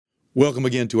Welcome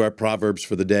again to our Proverbs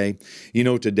for the day.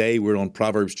 Today we're on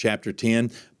Proverbs chapter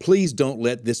 10. Please don't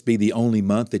let this be the only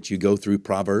month that you go through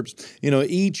Proverbs.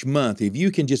 Each month, if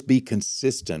you can just be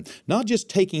consistent, not just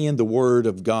taking in the Word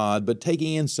of God, but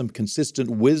taking in some consistent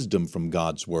wisdom from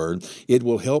God's Word, it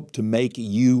will help to make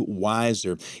you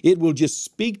wiser. It will just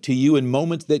speak to you in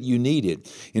moments that you need it.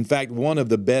 In fact, one of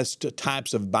the best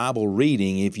types of Bible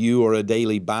reading, if you are a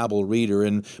daily Bible reader,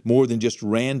 and more than just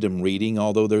random reading,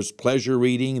 although there's pleasure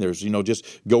reading, there's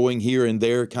just going here and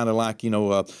there, kind of like,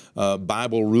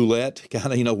 Bible roulette,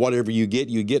 kind of, whatever you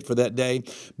get for that day.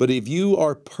 But if you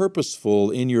are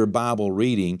purposeful in your Bible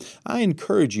reading, I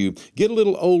encourage you, get a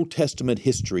little Old Testament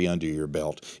history under your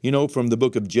belt. From the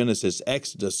book of Genesis,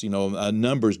 Exodus,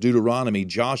 Numbers, Deuteronomy,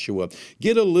 Joshua.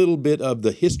 Get a little bit of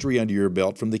the history under your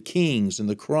belt from the Kings and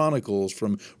the Chronicles,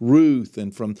 from Ruth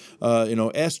and from,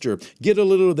 Esther. Get a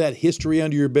little of that history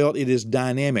under your belt. It is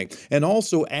dynamic. And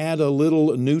also add a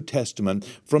little New Testament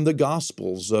from the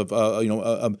Gospels of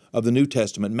the New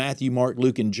Testament, Matthew, Mark,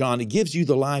 Luke, and John. It gives you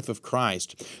the life of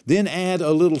Christ. Then add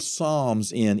a little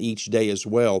Psalms in each day as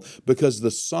well, because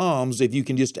the Psalms, if you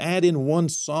can just add in one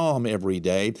Psalm every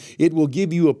day, it will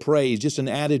give you a praise, just an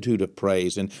attitude of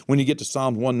praise. And when you get to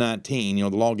Psalm 119, the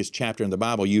longest chapter in the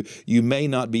Bible, you may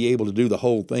not be able to do the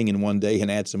whole thing in one day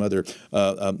and add some other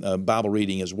Bible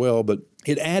reading as well, but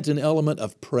it adds an element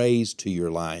of praise to your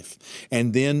life.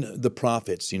 And then the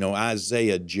prophets,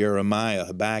 Isaiah, Jeremiah,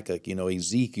 Habakkuk,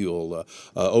 Ezekiel,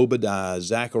 Obadiah,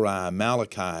 Zechariah,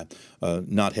 Malachi,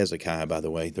 not Hezekiah, by the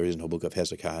way. There is no book of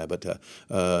Hezekiah, but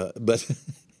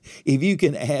if you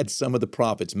can add some of the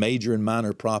prophets, major and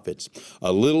minor prophets,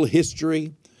 a little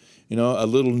history, a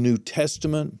little New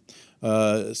Testament,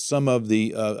 some of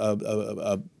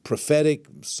the prophetic,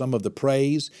 some of the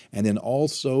praise, and then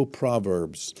also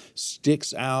Proverbs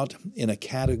sticks out in a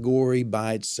category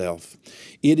by itself.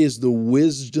 It is the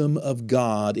wisdom of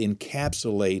God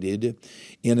encapsulated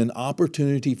in an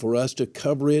opportunity for us to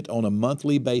cover it on a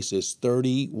monthly basis,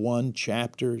 31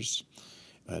 chapters.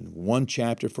 And one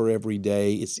chapter for every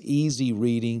day. It's easy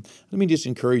reading. Let me just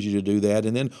encourage you to do that.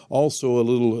 And then also a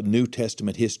little New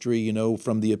Testament history,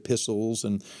 from the epistles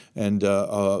and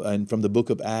from the book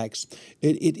of Acts.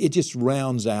 It just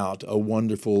rounds out a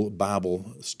wonderful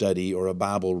Bible study or a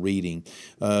Bible reading.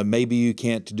 Maybe you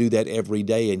can't do that every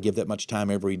day and give that much time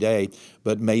every day,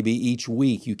 but maybe each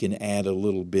week you can add a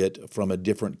little bit from a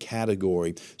different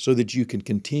category so that you can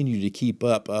continue to keep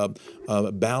up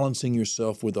balancing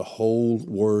yourself with the whole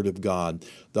Word of God,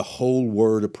 the whole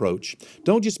Word approach.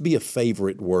 Don't just be a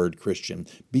favorite word Christian.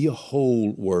 Be a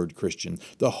whole Word Christian,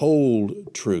 the whole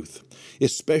truth,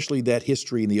 especially that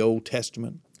history in the Old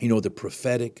Testament, the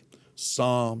prophetic,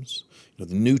 Psalms,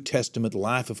 the New Testament,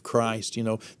 life of Christ,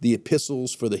 the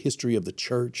epistles for the history of the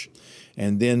church,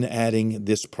 and then adding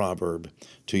this proverb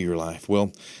to your life.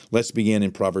 Well, let's begin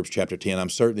in Proverbs chapter 10. I'm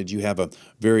certain that you have a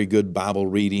very good Bible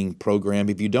reading program.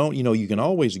 If you don't, you can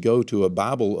always go to a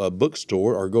Bible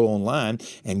bookstore or go online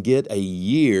and get a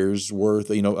year's worth.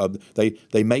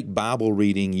 They make Bible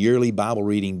reading, yearly Bible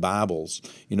reading Bibles,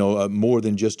 more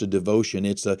than just a devotion.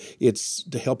 It's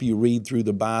to help you read through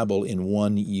the Bible in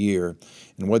 1 year.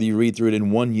 And whether you read through it in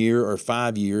 1 year or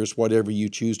 5 years, whatever you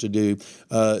choose to do,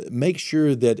 make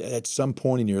sure that at some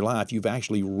point in your life you've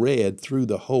actually read through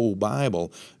the whole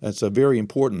Bible. That's very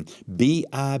important.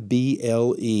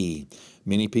 Bible.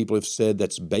 Many people have said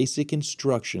that's basic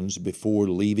instructions before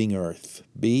leaving earth.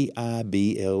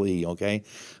 Bible, okay?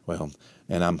 Well,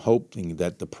 and I'm hoping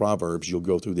that the Proverbs, you'll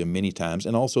go through them many times,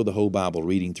 and also the whole Bible,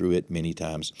 reading through it many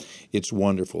times. It's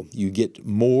wonderful. You get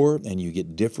more and you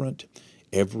get different.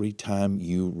 Every time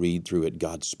you read through it,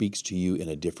 God speaks to you in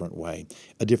a different way,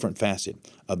 a different facet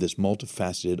of this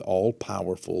multifaceted,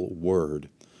 all-powerful Word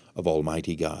of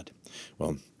Almighty God.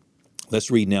 Well, let's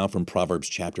read now from Proverbs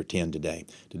chapter 10 today.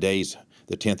 Today's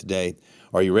the 10th day.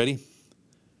 Are you ready?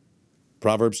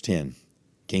 Proverbs 10,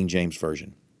 King James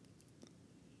Version.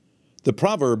 The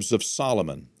Proverbs of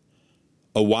Solomon.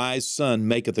 A wise son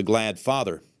maketh a glad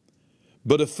father,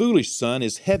 but a foolish son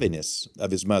is heaviness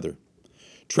of his mother.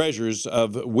 Treasures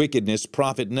of wickedness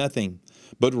profit nothing,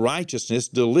 but righteousness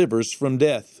delivers from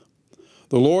death.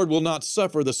 The Lord will not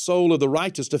suffer the soul of the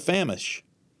righteous to famish,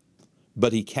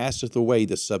 but he casteth away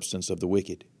the substance of the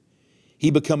wicked.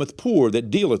 He becometh poor that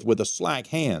dealeth with a slack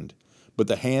hand, but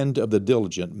the hand of the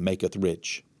diligent maketh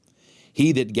rich.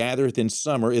 He that gathereth in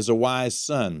summer is a wise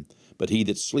son, but he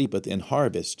that sleepeth in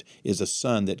harvest is a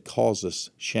son that causeth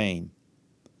shame.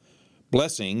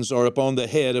 Blessings are upon the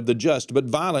head of the just, but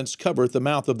violence covereth the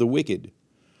mouth of the wicked.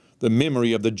 The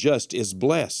memory of the just is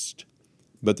blessed,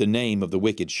 but the name of the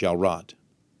wicked shall rot.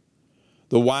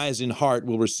 The wise in heart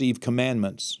will receive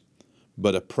commandments,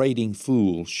 but a prating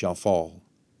fool shall fall.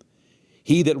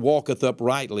 He that walketh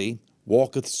uprightly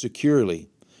walketh securely,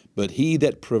 but he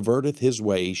that perverteth his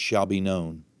way shall be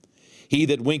known. He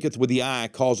that winketh with the eye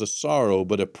causeth sorrow,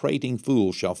 but a prating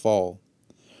fool shall fall.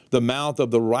 The mouth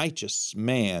of the righteous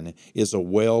man is a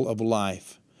well of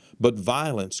life, but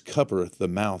violence covereth the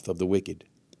mouth of the wicked.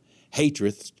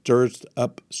 Hatred stirs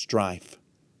up strife,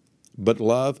 but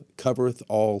love covereth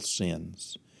all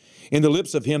sins. In the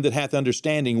lips of him that hath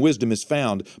understanding wisdom is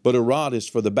found, but a rod is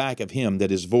for the back of him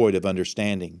that is void of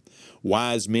understanding.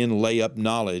 Wise men lay up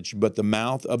knowledge, but the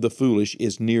mouth of the foolish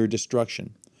is near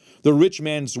destruction. The rich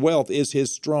man's wealth is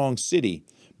his strong city,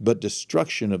 but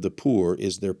destruction of the poor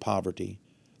is their poverty.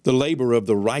 The labor of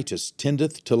the righteous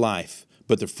tendeth to life,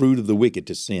 but the fruit of the wicked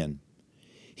to sin.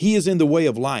 He is in the way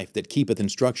of life that keepeth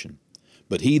instruction,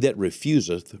 but he that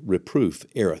refuseth reproof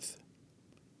erreth.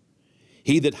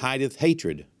 He that hideth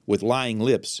hatred with lying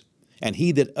lips, and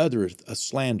he that uttereth a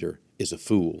slander is a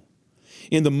fool.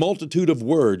 In the multitude of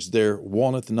words there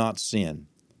wanteth not sin,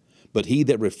 but he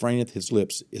that refraineth his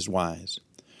lips is wise.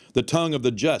 The tongue of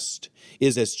the just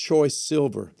is as choice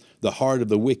silver, the heart of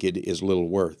the wicked is little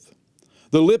worth.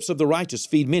 The lips of the righteous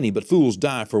feed many, but fools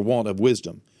die for want of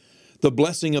wisdom. The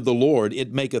blessing of the Lord,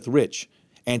 it maketh rich,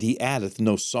 and he addeth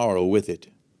no sorrow with it.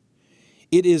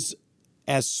 It is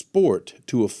as sport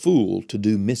to a fool to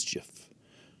do mischief,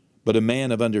 but a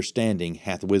man of understanding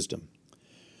hath wisdom.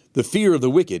 The fear of the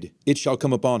wicked, it shall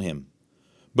come upon him,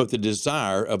 but the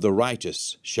desire of the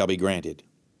righteous shall be granted.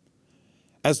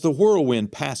 As the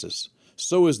whirlwind passes,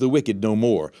 so is the wicked no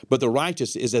more, but the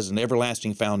righteous is as an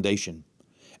everlasting foundation.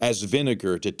 As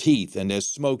vinegar to teeth and as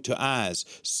smoke to eyes,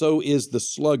 so is the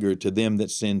sluggard to them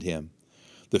that send him.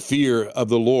 The fear of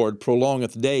the Lord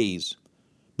prolongeth days,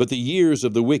 but the years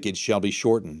of the wicked shall be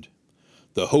shortened.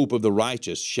 The hope of the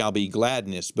righteous shall be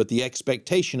gladness, but the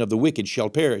expectation of the wicked shall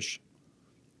perish.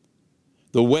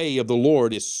 The way of the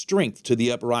Lord is strength to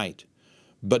the upright,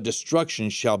 but destruction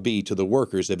shall be to the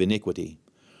workers of iniquity.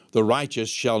 The righteous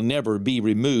shall never be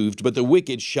removed, but the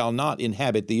wicked shall not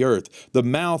inhabit the earth. The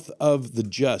mouth of the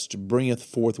just bringeth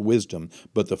forth wisdom,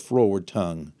 but the froward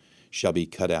tongue shall be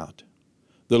cut out.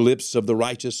 The lips of the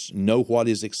righteous know what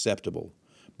is acceptable,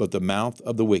 but the mouth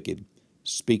of the wicked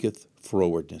speaketh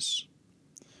frowardness.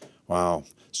 Wow,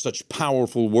 such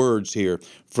powerful words here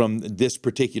from this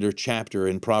particular chapter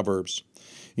in Proverbs.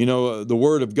 You know, the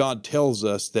Word of God tells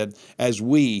us that as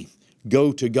we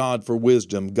go to God for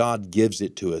wisdom, God gives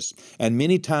it to us. And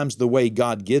many times the way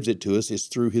God gives it to us is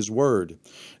through His Word.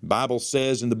 The Bible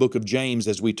says in the book of James,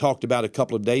 as we talked about a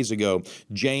couple of days ago,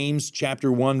 James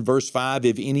chapter 1, verse 5,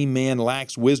 if any man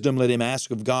lacks wisdom, let him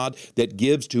ask of God that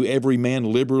gives to every man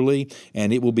liberally,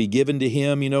 and it will be given to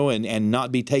him, and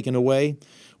not be taken away.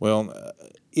 Well,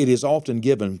 it is often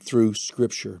given through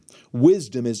Scripture.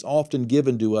 Wisdom is often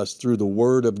given to us through the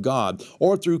Word of God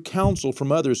or through counsel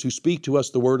from others who speak to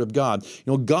us the Word of God.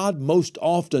 God most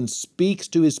often speaks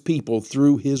to His people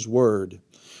through His Word.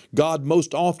 God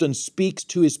most often speaks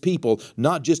to His people,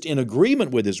 not just in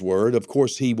agreement with His Word. Of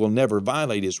course, He will never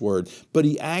violate His Word, but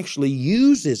He actually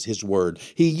uses His Word.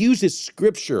 He uses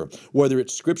Scripture, whether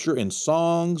it's Scripture in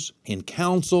songs, in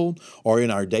counsel, or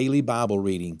in our daily Bible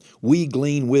reading. We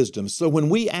glean wisdom. So when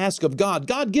we ask of God,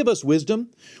 God, give us wisdom,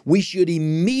 we should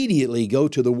immediately go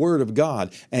to the Word of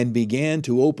God and begin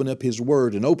to open up His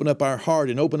Word and open up our heart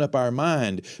and open up our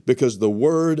mind, because the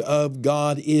Word of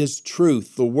God is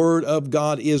truth. The Word of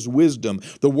God is wisdom.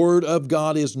 The Word of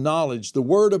God is knowledge. The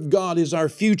Word of God is our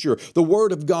future. The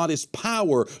Word of God is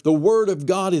power. The Word of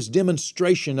God is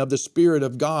demonstration of the Spirit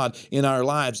of God in our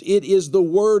lives. It is the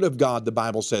Word of God, the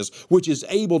Bible says, which is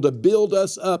able to build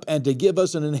us up and to give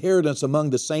us an inheritance among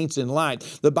the saints in light.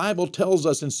 The Bible tells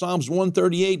us in Psalms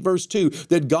 138, verse 2,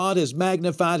 that God has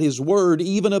magnified His Word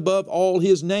even above all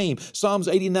His name. Psalms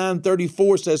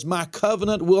 89:34 says, my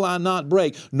covenant will I not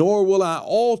break, nor will I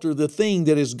alter the thing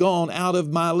that is gone out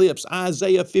of my lips.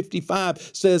 Isaiah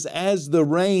 55 says, as the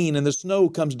rain and the snow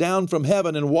comes down from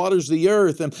heaven and waters the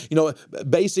earth, and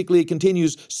basically it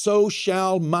continues, so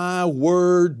shall my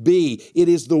word be. It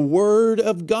is the Word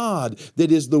of God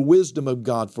that is the wisdom of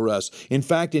God for us. In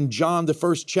fact, in John, the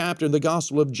first chapter, in the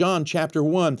Gospel of John, chapter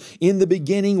 1, in the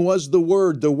beginning was the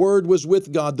Word was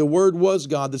with God, the Word was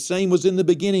God, the same was in the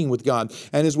beginning with God.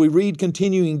 And as we read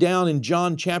continuing down in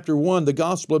John chapter 1, the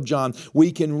Gospel of John,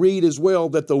 we can read as well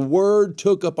that the Word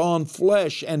took took upon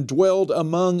flesh and dwelled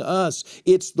among us.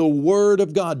 It's the Word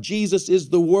of God. Jesus is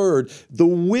the Word, the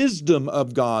wisdom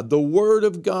of God. The Word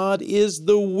of God is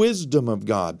the wisdom of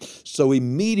God. So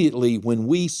immediately when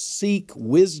we seek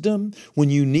wisdom, when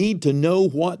you need to know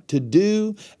what to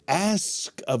do,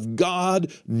 ask of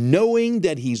God, knowing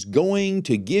that He's going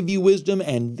to give you wisdom,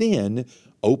 and then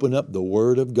open up the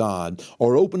Word of God,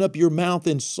 or open up your mouth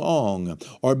in song,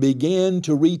 or begin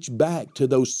to reach back to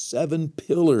those 7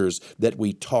 pillars that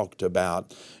we talked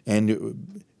about,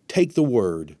 and take the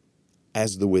Word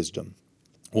as the wisdom.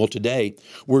 Well, today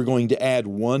we're going to add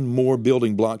one more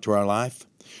building block to our life.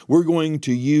 We're going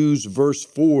to use verse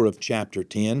 4 of chapter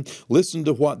 10. Listen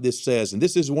to what this says. And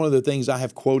this is one of the things I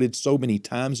have quoted so many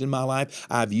times in my life.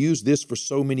 I've used this for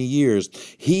so many years.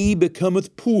 He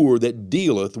becometh poor that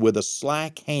dealeth with a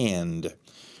slack hand,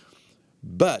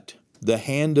 but the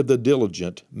hand of the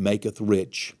diligent maketh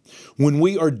rich. When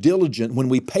we are diligent, when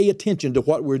we pay attention to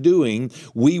what we're doing,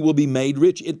 we will be made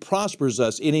rich. It prospers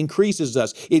us. It increases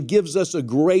us. It gives us a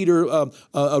greater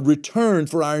return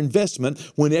for our investment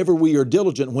whenever we are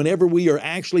diligent, whenever we are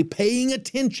actually paying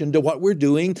attention to what we're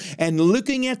doing and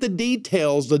looking at the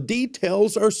details. The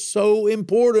details are so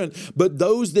important. But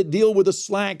those that deal with a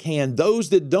slack hand, those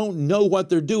that don't know what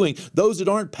they're doing, those that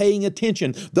aren't paying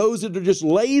attention, those that are just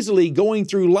lazily going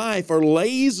through life, or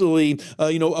lazily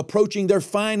approaching their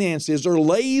finances, or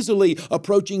lazily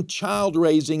approaching child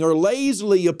raising, or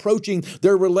lazily approaching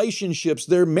their relationships,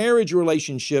 their marriage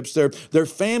relationships, their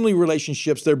family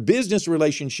relationships, their business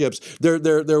relationships,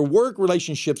 their work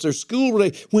relationships, their school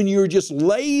relationships. When you're just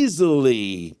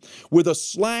lazily, with a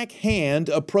slack hand,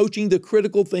 approaching the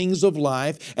critical things of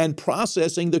life and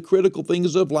processing the critical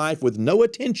things of life with no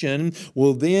attention,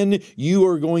 well, then you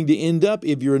are going to end up,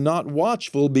 if you're not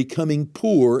watchful, becoming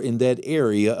poor in that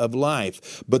area of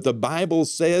life. But the Bible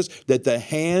says that the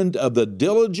hand of the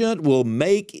diligent will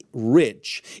make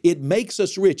rich. It makes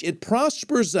us rich. It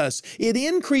prospers us. It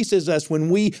increases us when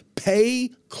we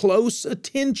pay close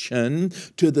attention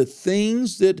to the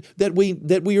things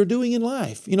that we are doing in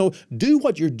life. Do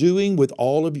what you're doing with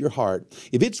all of your heart.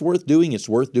 If it's worth doing, it's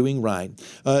worth doing right.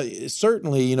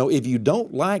 Certainly, if you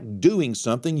don't like doing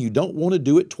something, you don't want to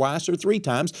do it twice or 3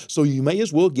 times, so you may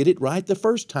as well get it right the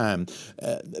first time.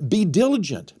 Be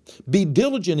diligent. Be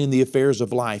diligent in the affairs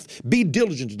of life. Be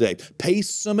diligent today. Pay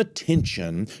some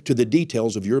attention to the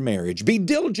details of your marriage. Be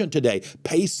diligent today.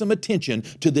 Pay some attention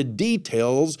to the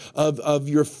details of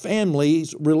your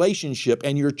family's relationship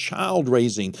and your child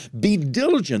raising. Be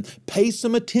diligent. Pay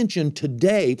some attention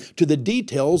today to the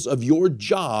details of your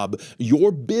job,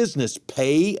 your business.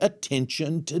 Pay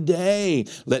attention today.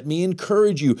 Let me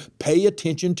encourage you. Pay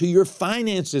attention to your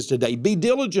finances today. Be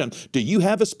diligent. Do you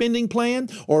have a spending plan,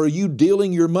 or are you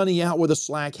dealing your money out with a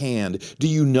slack hand? Do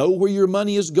you know where your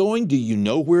money is going? Do you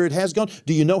know where it has gone?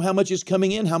 Do you know how much is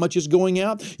coming in, how much is going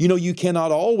out? You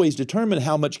cannot always determine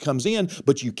how much comes in,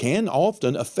 but you can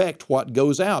often affect what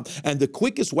goes out. And the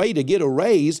quickest way to get a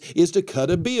raise is to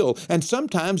cut a bill. And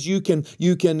sometimes you can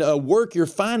work your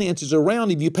finances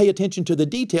around if you pay attention to the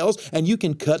details, and you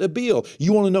can cut a bill.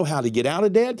 You want to know how to get out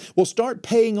of debt? Well, start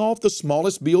paying off the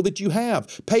smallest bill that you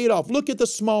have. Pay it off. Look at the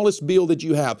smallest bill that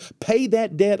you have. Pay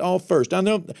that debt off first. I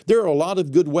know there are a lot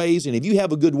of good ways, and if you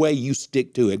have a good way, you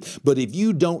stick to it. But if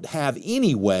you don't have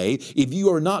any way, if you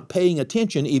are not paying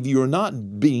attention, if you are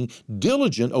not being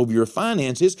diligent over your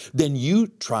finances, then you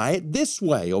try it this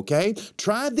way, okay?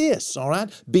 Try this, all right?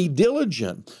 Be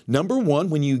diligent. Number 1,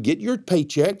 when you get your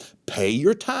paycheck, pay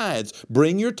your tithes.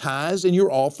 Bring your tithes and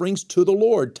your offerings to the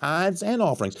Lord. Tithes and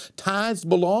offerings. Tithes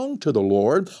belong to the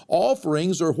Lord.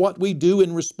 Offerings are what we do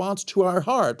in response to our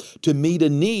heart, to meet a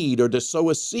need, or to sow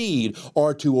a seed,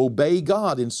 or to obey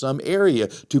God in some area,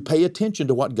 to pay attention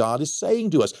to what God is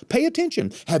saying to us. Pay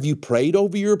attention. Have you prayed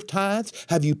over your tithes?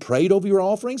 Have you prayed over your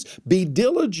offerings? Be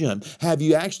diligent. Have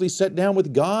you actually sat down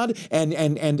with God and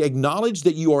acknowledged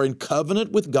that you are in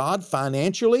covenant with God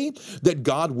financially, that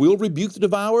God will rebuke the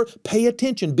devourer? Pay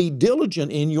attention. Be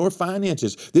diligent in your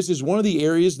finances. This is one of the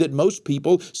areas that most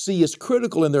people see as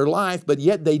critical in their life, but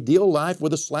yet they deal life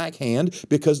with a slack hand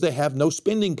because they have no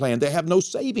spending plan. They have no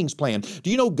savings plan.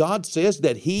 Do you know God says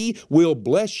that He will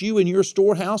bless you in your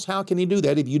storehouse? How can He do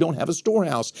that if you don't have a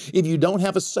storehouse? If you don't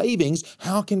have a savings,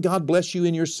 how can God bless you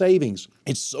in your savings?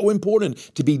 It's so important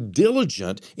to be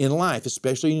diligent in life. life,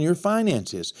 especially in your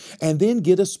finances. And then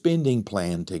get a spending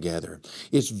plan together.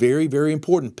 It's very, very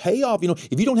important. Pay off,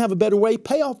 if you don't have a better way,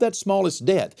 pay off that smallest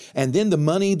debt. And then the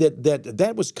money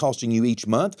that was costing you each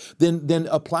month, then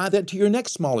apply that to your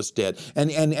next smallest debt.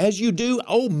 And as you do,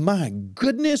 oh my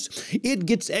goodness, it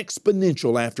gets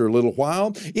exponential after a little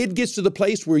while. It gets to the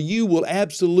place where you will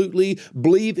absolutely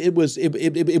believe it was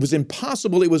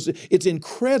impossible. It's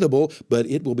incredible, but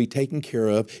it will be taken care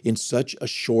of in such a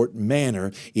short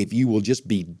manner if you will just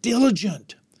be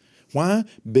diligent. Why?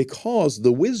 Because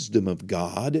the wisdom of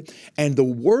God and the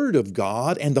Word of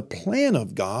God and the plan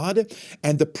of God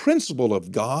and the principle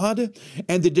of God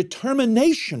and the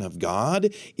determination of God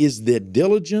is that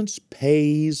diligence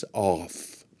pays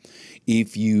off.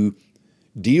 If you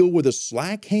deal with a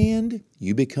slack hand,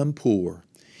 you become poor.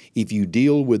 If you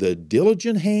deal with a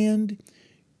diligent hand,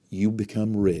 you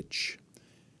become rich.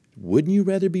 Wouldn't you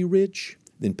rather be rich?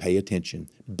 Then pay attention.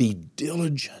 Be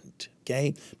diligent,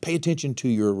 okay? Pay attention to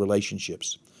your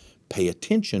relationships. Pay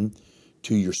attention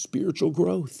to your spiritual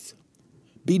growth.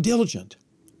 Be diligent.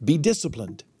 Be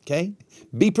disciplined, okay?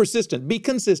 Be persistent. Be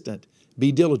consistent.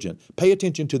 Be diligent. Pay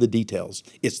attention to the details.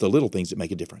 It's the little things that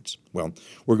make a difference. Well,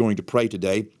 we're going to pray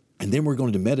today, and then we're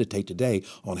going to meditate today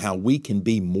on how we can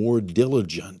be more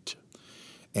diligent.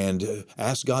 And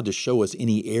ask God to show us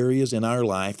any areas in our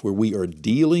life where we are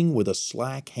dealing with a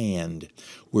slack hand,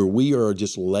 where we are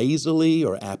just lazily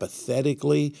or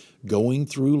apathetically going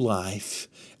through life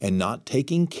and not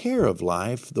taking care of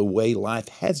life the way life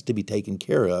has to be taken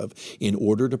care of in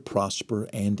order to prosper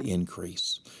and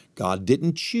increase. God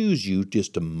didn't choose you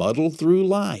just to muddle through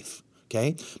life,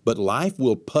 okay? But life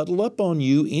will puddle up on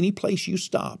you any place you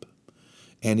stop,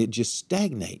 and it just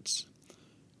stagnates.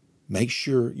 Make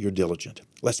sure you're diligent.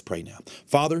 Let's pray now.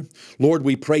 Father, Lord,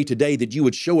 we pray today that you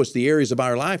would show us the areas of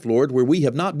our life, Lord, where we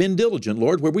have not been diligent,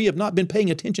 Lord, where we have not been paying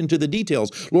attention to the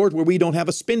details, Lord, where we don't have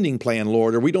a spending plan,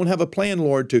 Lord, or we don't have a plan,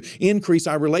 Lord, to increase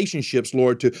our relationships,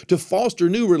 Lord, to foster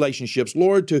new relationships,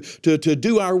 Lord, to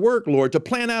do our work, Lord, to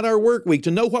plan out our work week,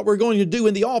 to know what we're going to do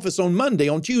in the office on Monday,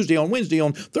 on Tuesday, on Wednesday,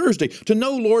 on Thursday, to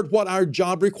know, Lord, what our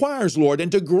job requires, Lord,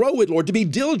 and to grow it, Lord, to be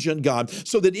diligent, God,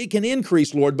 so that it can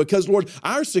increase, Lord, because, Lord,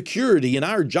 our security and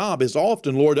our job is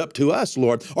often, Lord, up to us,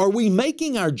 Lord. Are we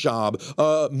making our job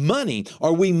money?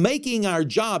 Are we making our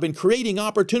job and creating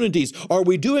opportunities? Are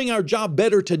we doing our job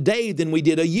better today than we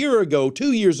did a year ago,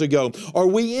 2 years ago? Are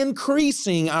we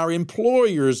increasing our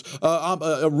employers'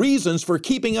 reasons for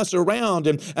keeping us around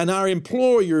and our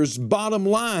employers' bottom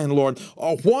line, Lord?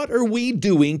 What are we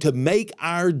doing to make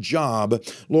our job,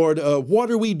 Lord? What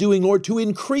are we doing, Lord, to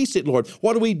increase it, Lord?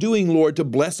 What are we doing, Lord, to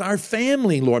bless our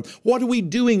family, Lord? What are we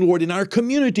doing, Lord, in our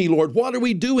community, Lord? What are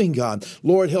we doing, God?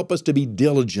 Lord, help us to be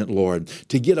diligent, Lord,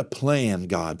 to get a plan,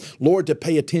 God. Lord, to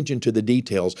pay attention to the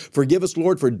details. Forgive us,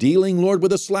 Lord, for dealing, Lord,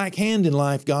 with a slack hand in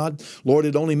life, God. Lord,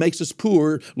 it only makes us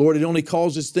poor. Lord, it only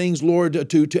causes things,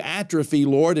 Lord, to atrophy,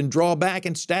 Lord, and draw back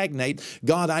and stagnate.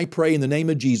 God, I pray in the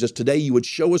name of Jesus today you would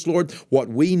show us, Lord, what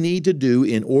we need to do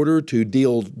in order to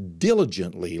deal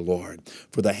diligently, Lord.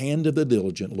 For the hand of the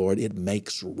diligent, Lord, it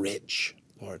makes rich.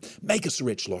 Lord, make us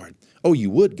rich, Lord. Oh,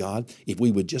 you would, God, if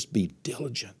we would just be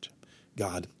diligent.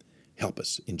 God, help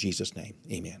us in Jesus' name.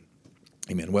 Amen.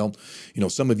 Amen. Well,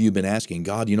 some of you have been asking,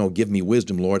 God, give me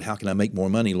wisdom, Lord. How can I make more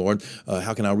money, Lord?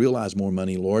 How can I realize more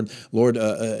money, Lord? Lord,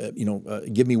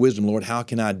 give me wisdom, Lord. How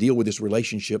can I deal with this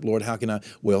relationship, Lord? How can I?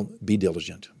 Well, be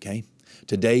diligent, okay?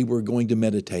 Today we're going to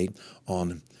meditate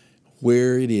on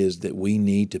where it is that we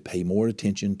need to pay more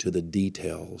attention to the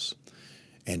details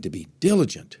and to be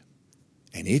diligent.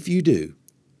 And if you do,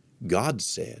 God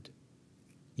said,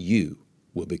 you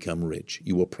will become rich.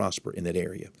 You will prosper in that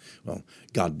area. Well,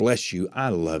 God bless you. I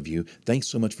love you. Thanks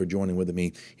so much for joining with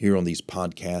me here on these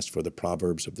podcasts for the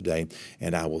Proverbs of the day.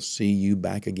 And I will see you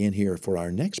back again here for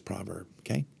our next proverb.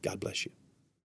 Okay? God bless you.